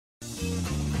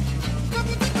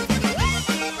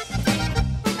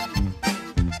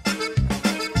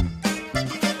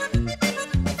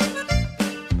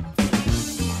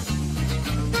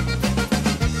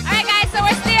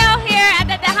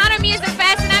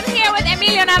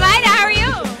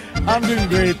I'm doing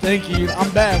great, thank you. I'm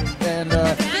back, and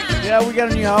yeah, we got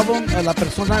a new album. La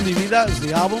Persona en Mi Vida is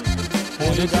the album.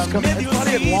 And it's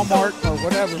probably at Walmart or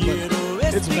whatever,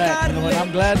 but it's back. You know, and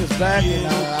I'm glad it's back, and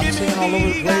I'm singing all over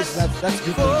the place. That's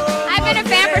good thing. I've been a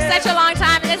fan for such a long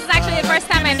time, and this is actually the first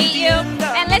time I meet you.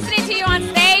 And listening to you on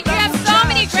stage, you have so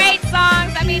many great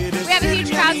songs. I mean, we have a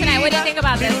huge crowd tonight. What do you think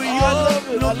about this? Oh, I love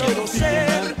it. I love it, people,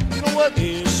 man. You know what?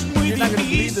 You're not gonna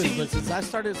believe this, but since I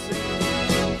started singing.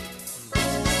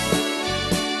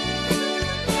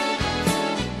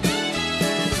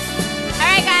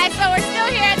 Alright guys, so we're still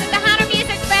here at the Tejano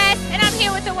Music Fest, and I'm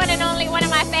here with the one and only, one of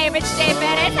my favorites, Jay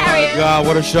Bettis. How are you? God,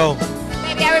 what a show.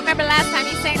 Baby, I remember last time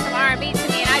you sang some R&B to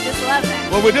me, and I just love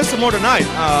that. Well, we did some more tonight.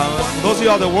 Those of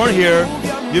y'all that weren't here,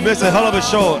 you missed a hell of a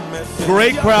show.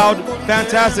 Great crowd,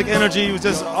 fantastic energy. It was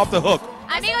just off the hook.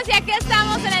 Amigos, y aquí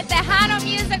estamos en el Tejano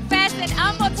Music Fest en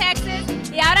Humble,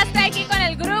 Texas, y ahora estoy aquí con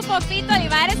el grupo Fito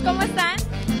Olivares. ¿Cómo están?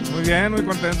 Muy bien, muy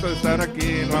contento de estar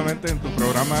aquí nuevamente en tu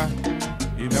programa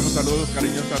y damos saludos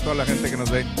cariñosos a toda la gente que nos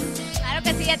ve. Claro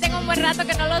que sí, ya tengo un buen rato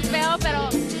que no los veo, pero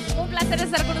un placer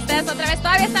estar con ustedes otra vez.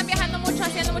 ¿Todavía están viajando mucho,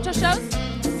 haciendo muchos shows?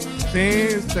 Sí,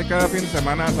 cada fin de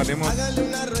semana salimos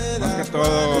más que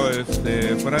todo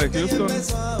fuera de Houston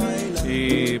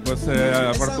y pues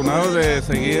afortunados de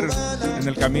seguir en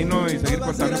el camino y seguir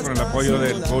contando con el apoyo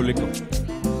del público.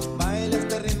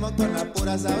 Con la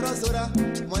pura sabrosura,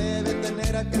 muévete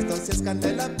negra que esto sí es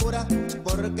candela pura,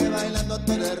 porque bailando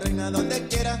tú eres reina donde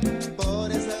quiera.